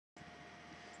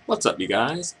What's up, you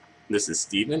guys? This is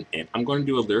Steven, and I'm going to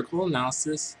do a lyrical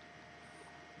analysis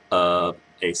of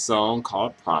a song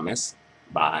called Promise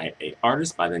by an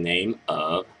artist by the name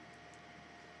of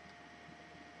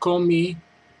Kohmi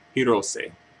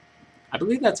Hirose. I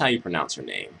believe that's how you pronounce her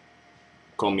name,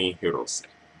 Kohmi Hirose.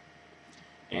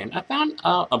 And I found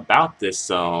out about this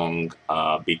song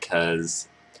because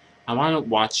I wound up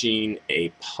watching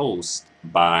a post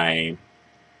by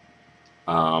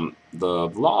the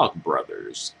Vlog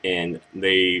Brothers, and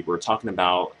they were talking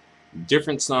about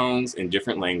different songs in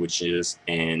different languages,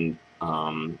 and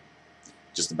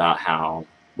just about how,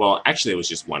 well, actually, it was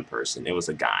just one person. It was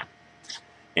a guy,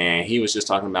 and he was just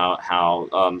talking about how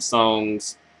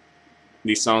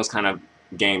these songs kind of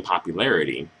gain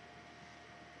popularity.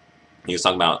 He was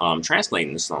talking about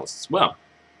translating the songs as well,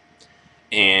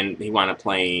 and he wound up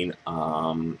playing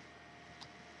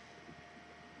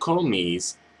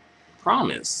Komi's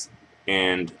Promise.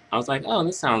 And I was like, oh,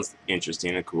 this sounds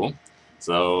interesting and cool.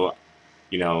 So,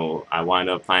 I wound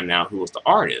up finding out who was the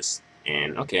artist.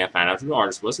 And okay, I found out who the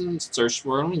artist was and searched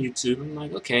for it on YouTube. I'm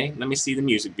like, okay, let me see the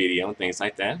music video and things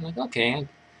like that. I'm like, okay,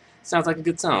 sounds like a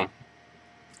good song.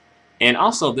 And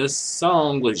also, this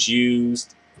song was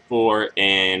used for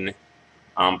an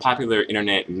popular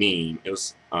internet meme. It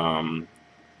was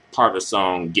part of the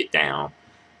song "Get Down,"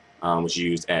 was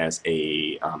used as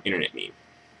a internet meme.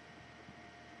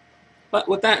 But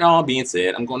with that all being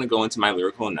said, I'm going to go into my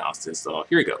lyrical analysis, so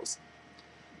here it goes.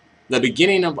 The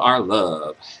beginning of our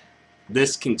love,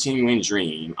 this continuing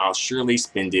dream, I'll surely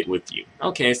spend it with you.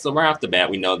 Okay, so right off the bat,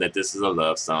 we know that this is a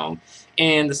love song,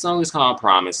 and the song is called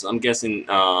Promise, so I'm guessing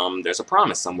there's a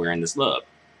promise somewhere in this love.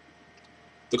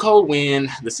 The cold wind,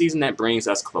 the season that brings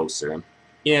us closer.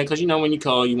 Yeah, because when you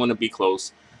cold, you want to be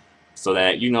close so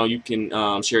that you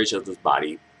can share each other's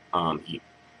body heat.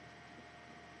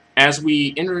 As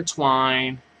we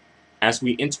entwine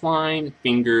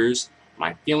fingers,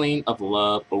 my feeling of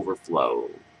love overflow.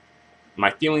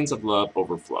 My feelings of love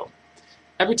overflow.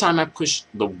 Every time I push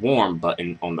the warm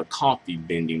button on the coffee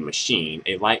vending machine,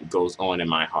 a light goes on in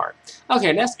my heart.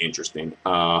 Okay, that's interesting.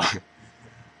 I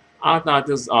thought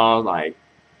this was all like,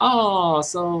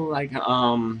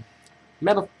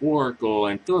 metaphorical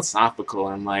and philosophical,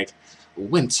 and like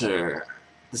winter,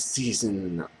 the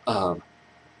season of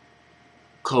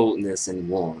coldness and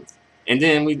warmth. And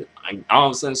then we all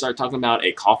of a sudden start talking about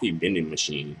a coffee vending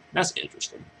machine. That's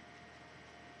interesting.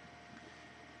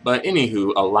 But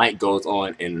anywho, a light goes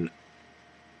on in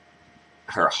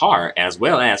her heart as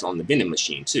well as on the vending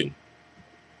machine too.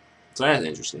 So that's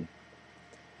interesting.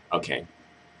 Okay,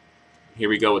 here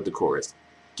we go with the chorus.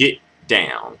 Get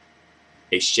down.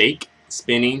 A shaking,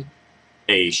 spinning,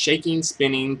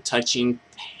 touching,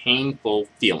 painful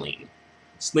feeling.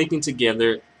 Sleeping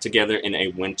together in a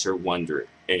winter wonder,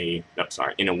 in a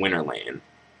winterland.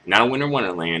 Not a winter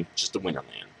wonderland, just a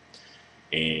winterland.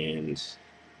 And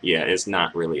yeah, it's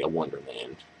not really a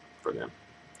wonderland for them.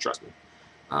 Trust me.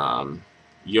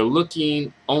 You're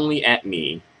looking only at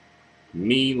me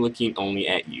looking only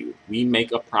at you. We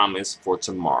make a promise for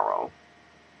tomorrow.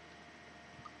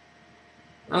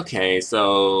 Okay,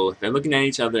 so they're looking at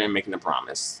each other and making a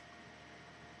promise.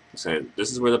 So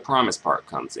this is where the promise part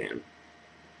comes in.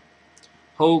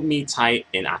 Hold me tight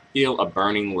and I feel a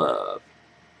burning love.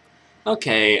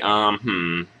 Okay,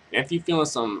 if you're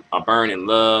feeling a burning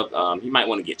love, you might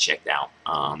want to get checked out.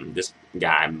 This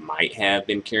guy might have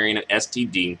been carrying an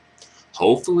STD.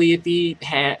 Hopefully, if he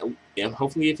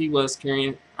was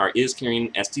carrying or is carrying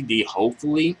an STD,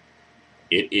 hopefully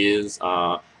it is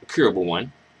a curable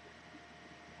one.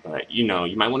 But you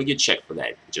might want to get checked for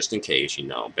that just in case.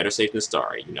 Better safe than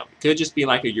sorry. It could just be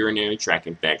like a urinary tract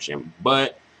infection,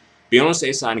 but be on the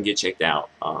safe side and get checked out.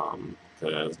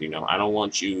 Because I don't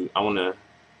want to. I don't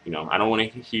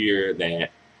want to hear that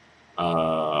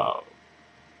Kohmi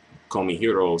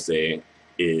Hirose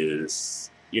is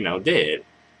dead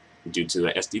due to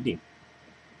an STD.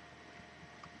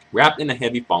 Wrapped in a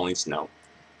heavy falling snow.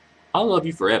 I'll love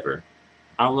you forever.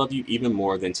 I'll love you even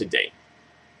more than today.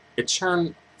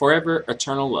 Forever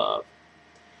eternal love.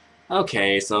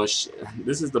 Okay, so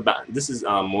this is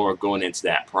more going into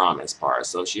that promise part.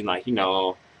 So she's like,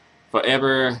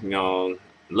 forever,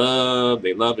 love.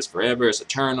 They love is forever. It's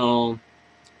eternal.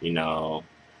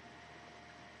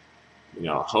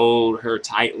 Hold her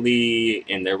tightly,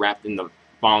 and they're wrapped in the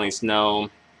falling snow.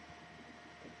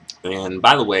 And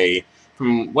by the way,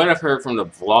 from what I've heard from the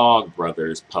Vlog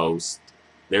Brothers post,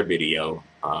 their video,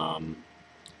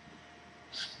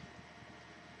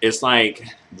 it's like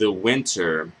the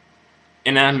winter.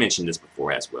 And I mentioned this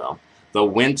before as well. The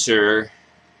winter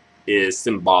is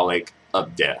symbolic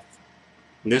of death.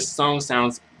 This song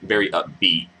sounds very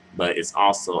upbeat, but it's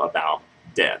also about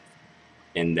death,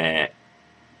 in that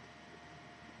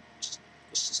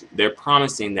they're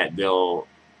promising that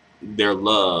their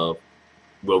love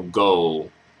will go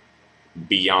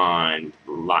beyond,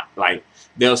 like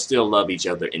they'll still love each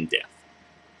other in death.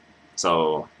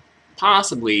 So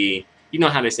possibly, you know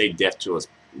how they say death to us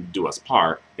do us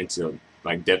part, until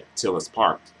like death till us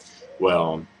part.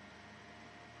 Well,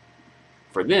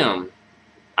 for them,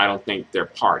 I don't think they're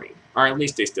parting, or at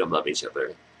least they still love each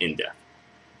other in death.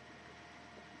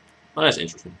 Well, that's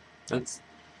interesting. That's,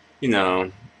 you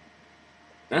know,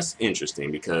 that's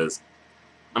interesting, because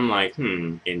I'm like,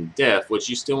 in death, would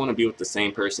you still want to be with the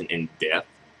same person in death?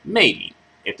 Maybe.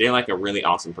 If they're like a really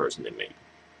awesome person, then maybe.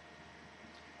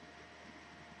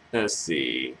 Let's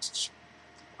see.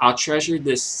 I'll treasure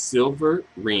this silver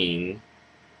ring.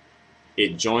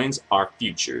 It joins our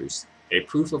futures, a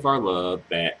proof of our love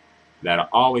that'll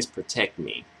always protect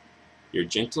me. Your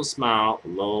gentle smile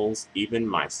lulls even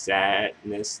my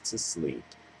sadness to sleep,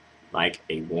 like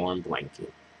a warm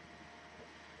blanket.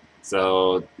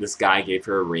 So this guy gave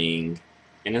her a ring,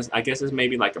 and I guess it's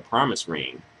maybe like a promise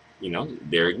ring.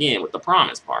 There again with the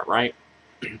promise part, right?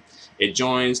 It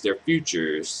joins their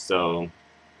futures, so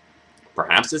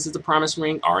perhaps this is a promise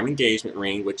ring or an engagement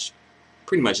ring, which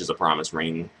pretty much is a promise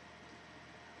ring.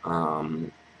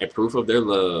 A proof of their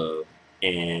love,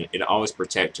 and it'll always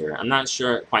protect her. I'm not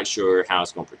quite sure how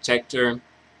it's gonna protect her,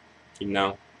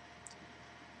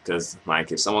 because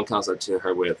like if someone comes up to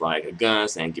her with like a gun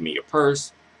saying, "Give me your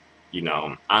purse,"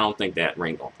 I don't think that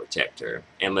ring gonna protect her,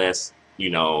 unless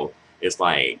it's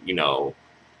like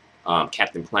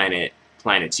Captain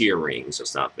Planeteer rings or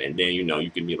something. Then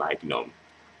you can be like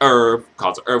earth,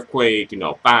 cause an earthquake,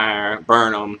 fire,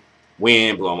 burn them,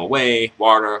 wind, blow them away,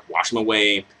 water, wash them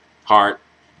away, heart,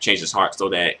 change his heart so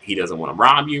that he doesn't want to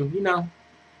rob you.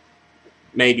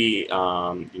 Maybe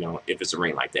if it's a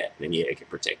ring like that, then yeah, it can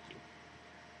protect you.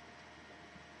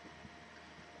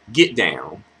 Get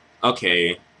down.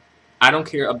 Okay, I don't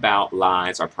care about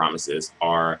lies or promises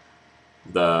or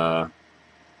the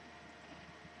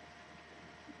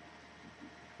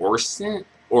recent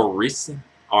or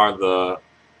the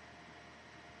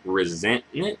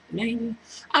resentment, maybe.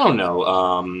 I don't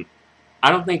know. I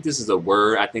don't think this is a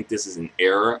word. I think this is an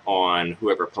error on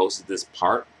whoever posted this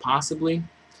part, possibly.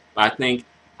 But I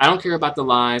don't care about the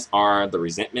lies or the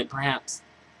resentment, perhaps.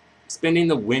 Spending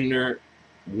the winter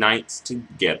nights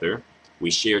together,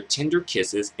 we share tender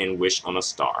kisses and wish on a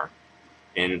star,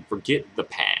 and forget the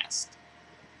past.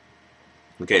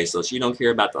 Okay, so she don't care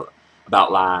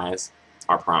about lies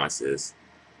or promises.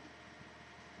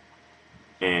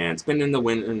 And spending the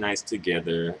winter nights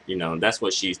together, that's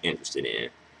what she's interested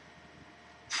in.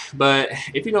 But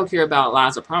if you don't care about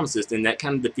lies or promises, then that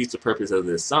kind of defeats the purpose of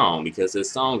this song, because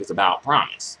this song is about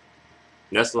promise.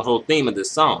 That's the whole theme of this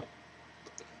song.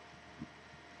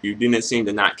 You didn't seem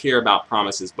to not care about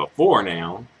promises before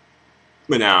now,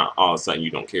 but now all of a sudden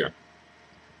you don't care.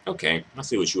 Okay, I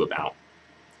see what you're about.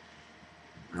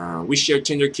 We share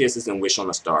tender kisses and wish on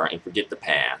a star and forget the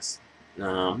past.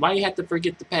 Why you have to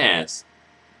forget the past?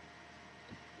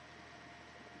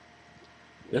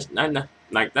 That's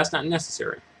not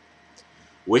necessary.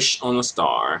 Wish on a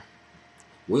star.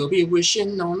 We'll be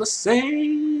wishing on the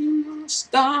same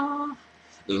star,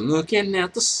 looking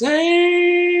at the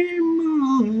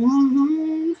same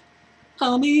moon.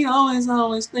 I'll be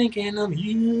always thinking of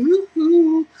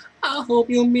you. I hope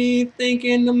you'll be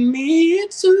thinking of me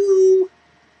too.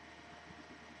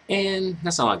 And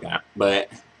that's all I got. But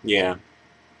yeah,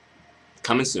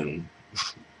 coming soon.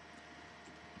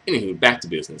 Anywho, back to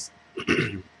business.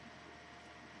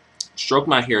 Stroke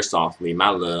my hair softly, my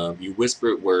love. You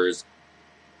whispered words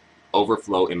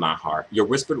overflow in my heart. Your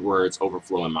whispered words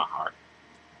overflow in my heart.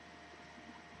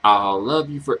 I'll love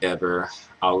you forever.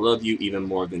 I'll love you even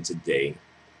more than today.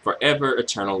 Forever,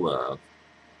 eternal love.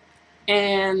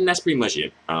 And that's pretty much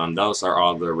it. Those are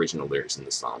all the original lyrics in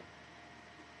the song.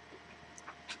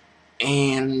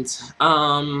 And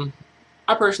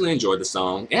I personally enjoyed the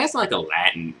song. It has like a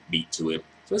Latin beat to it.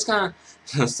 So it's kind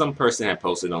of, some person had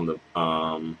posted on the,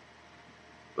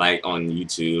 like on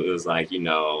YouTube, it was like,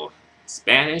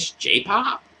 Spanish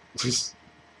J-pop? And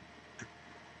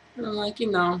I'm like,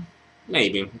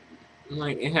 maybe.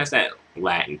 Like, it has that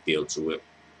Latin feel to it.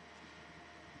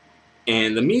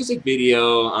 And the music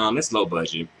video, it's low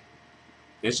budget.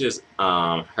 It's just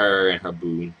her and her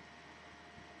boo,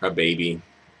 her baby.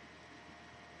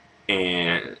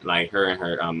 And like her and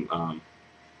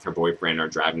her boyfriend are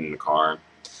driving in the car.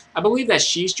 I believe that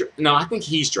I think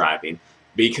he's driving,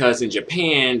 because in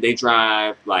Japan they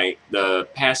drive like the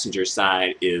passenger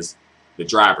side is the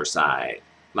driver's side.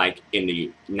 Like in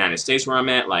the United States where I'm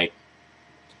at, like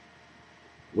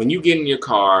when you get in your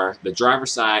car, the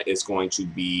driver's side is going to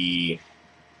be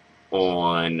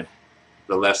on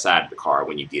the left side of the car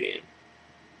when you get in.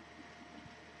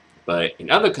 But in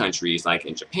other countries, like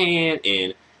in Japan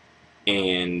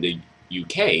and the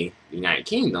UK, the United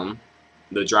Kingdom,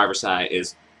 the driver's side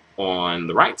is on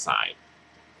the right side.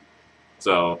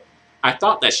 So I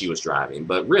thought that she was driving,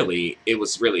 but really, it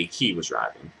was really he was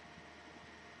driving.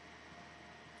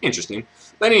 Interesting.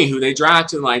 But anywho, they drive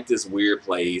to like this weird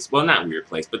place. Well, not weird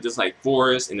place, but this like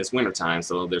forest in this wintertime,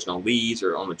 so there's no leaves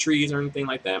or on the trees or anything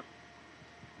like that.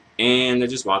 And they're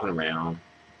just walking around.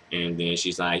 And then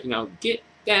she's like, get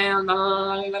down, la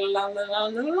la la la la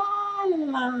la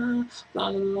la la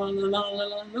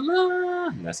la la.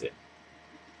 And that's it.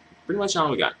 Pretty much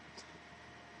all we got.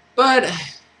 But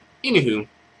anywho,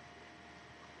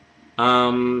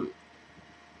 Kohmi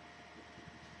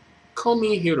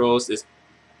Hirose is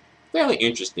fairly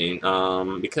interesting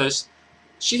because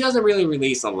she doesn't really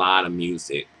release a lot of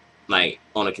music like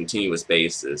on a continuous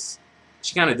basis.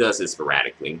 She kind of does it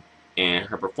sporadically, and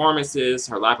her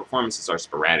live performances are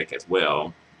sporadic as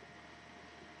well.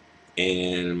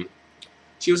 And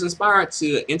she was inspired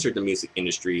to enter the music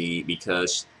industry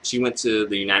because she went to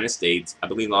the United States, I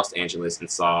believe Los Angeles, and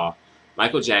saw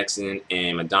Michael Jackson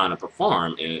and Madonna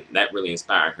perform, and that really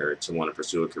inspired her to want to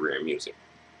pursue a career in music.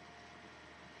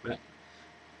 But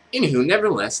anywho,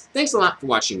 nevertheless, thanks a lot for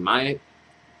watching my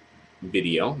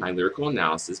video, my lyrical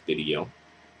analysis video.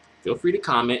 Feel free to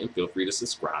comment and feel free to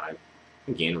subscribe.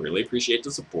 Again, really appreciate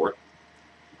the support.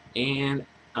 And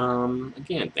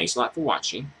again, thanks a lot for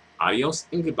watching. Adios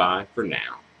and goodbye for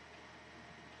now.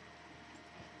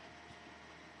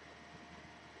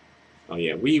 Oh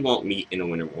yeah, we won't meet in a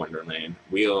winter wonderland.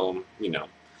 We'll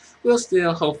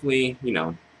still hopefully,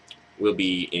 we'll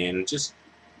be in just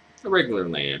a regular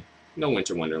land. No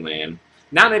winter wonderland.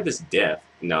 Not if it's death,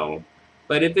 no.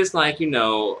 But if it's like, a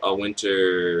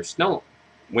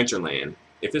winterland.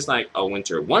 If it's like a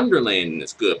winter wonderland, then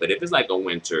it's good. But if it's like a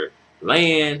winter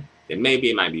land, then maybe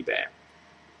it might be bad.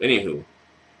 But anywho,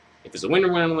 if it's a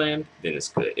winter wonderland, then it's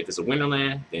good. If it's a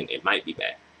winterland, then it might be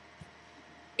bad.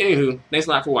 Anywho, thanks a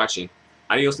lot for watching.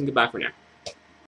 Adios and goodbye for now.